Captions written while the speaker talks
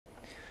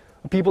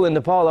People in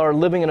Nepal are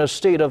living in a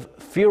state of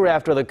fear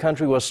after the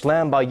country was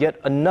slammed by yet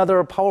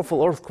another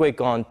powerful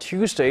earthquake on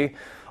Tuesday.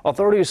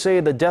 Authorities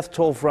say the death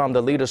toll from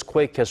the latest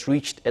quake has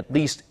reached at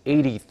least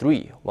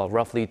 83, while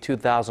roughly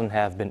 2,000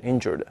 have been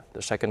injured.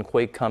 The second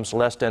quake comes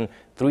less than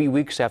 3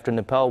 weeks after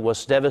Nepal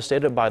was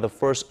devastated by the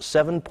first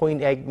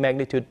 7.8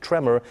 magnitude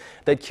tremor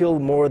that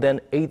killed more than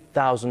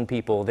 8,000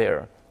 people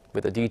there.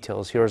 With the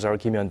details, here's our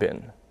Kim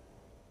Hyun.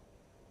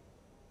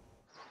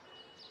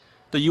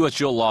 The U.S.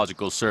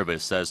 Geological Survey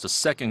says the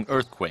second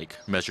earthquake,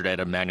 measured at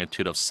a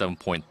magnitude of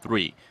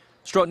 7.3,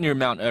 struck near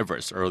Mount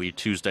Everest early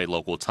Tuesday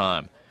local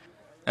time,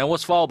 and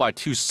was followed by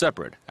two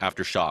separate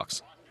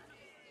aftershocks.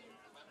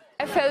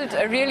 I felt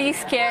really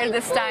scared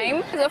this time.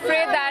 I was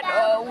afraid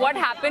that what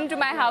happened to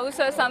my house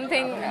or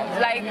something,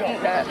 like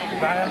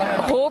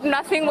hope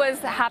nothing was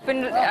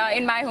happened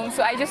in my home,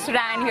 so I just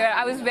ran here.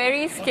 I was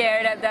very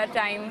scared at that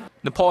time.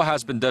 Nepal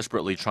has been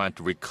desperately trying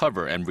to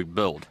recover and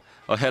rebuild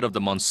ahead of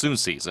the monsoon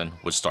season,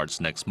 which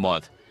starts next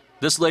month.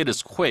 This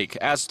latest quake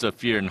adds to the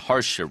fear and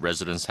hardship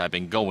residents have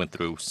been going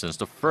through since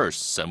the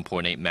first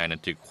 7.8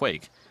 magnitude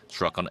quake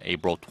struck on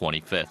April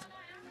 25th.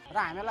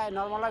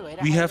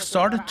 We have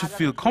started to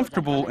feel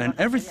comfortable and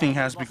everything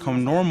has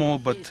become normal,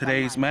 but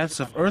today's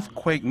massive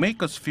earthquake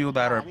makes us feel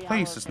that our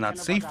place is not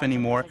safe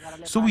anymore,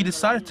 so we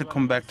decided to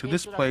come back to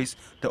this place,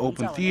 the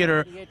open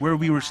theater, where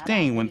we were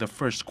staying when the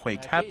first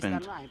quake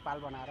happened.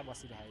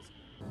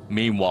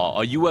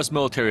 Meanwhile, a U.S.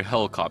 military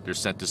helicopter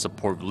sent to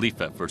support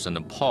relief efforts in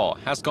Nepal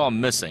has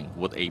gone missing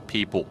with 8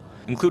 people,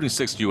 including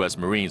 6 U.S.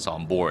 Marines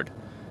on board.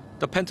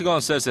 The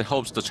Pentagon says it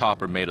hopes the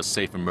chopper made a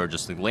safe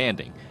emergency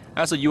landing,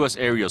 as a U.S.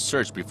 aerial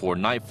search before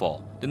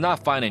nightfall did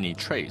not find any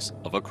trace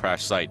of a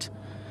crash site.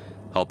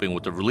 Helping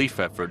with the relief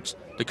efforts,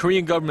 the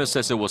Korean government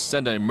says it will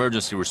send an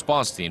emergency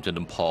response team to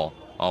Nepal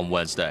on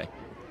Wednesday.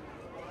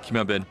 Kim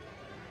Hyun,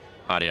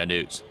 Arirang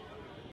News.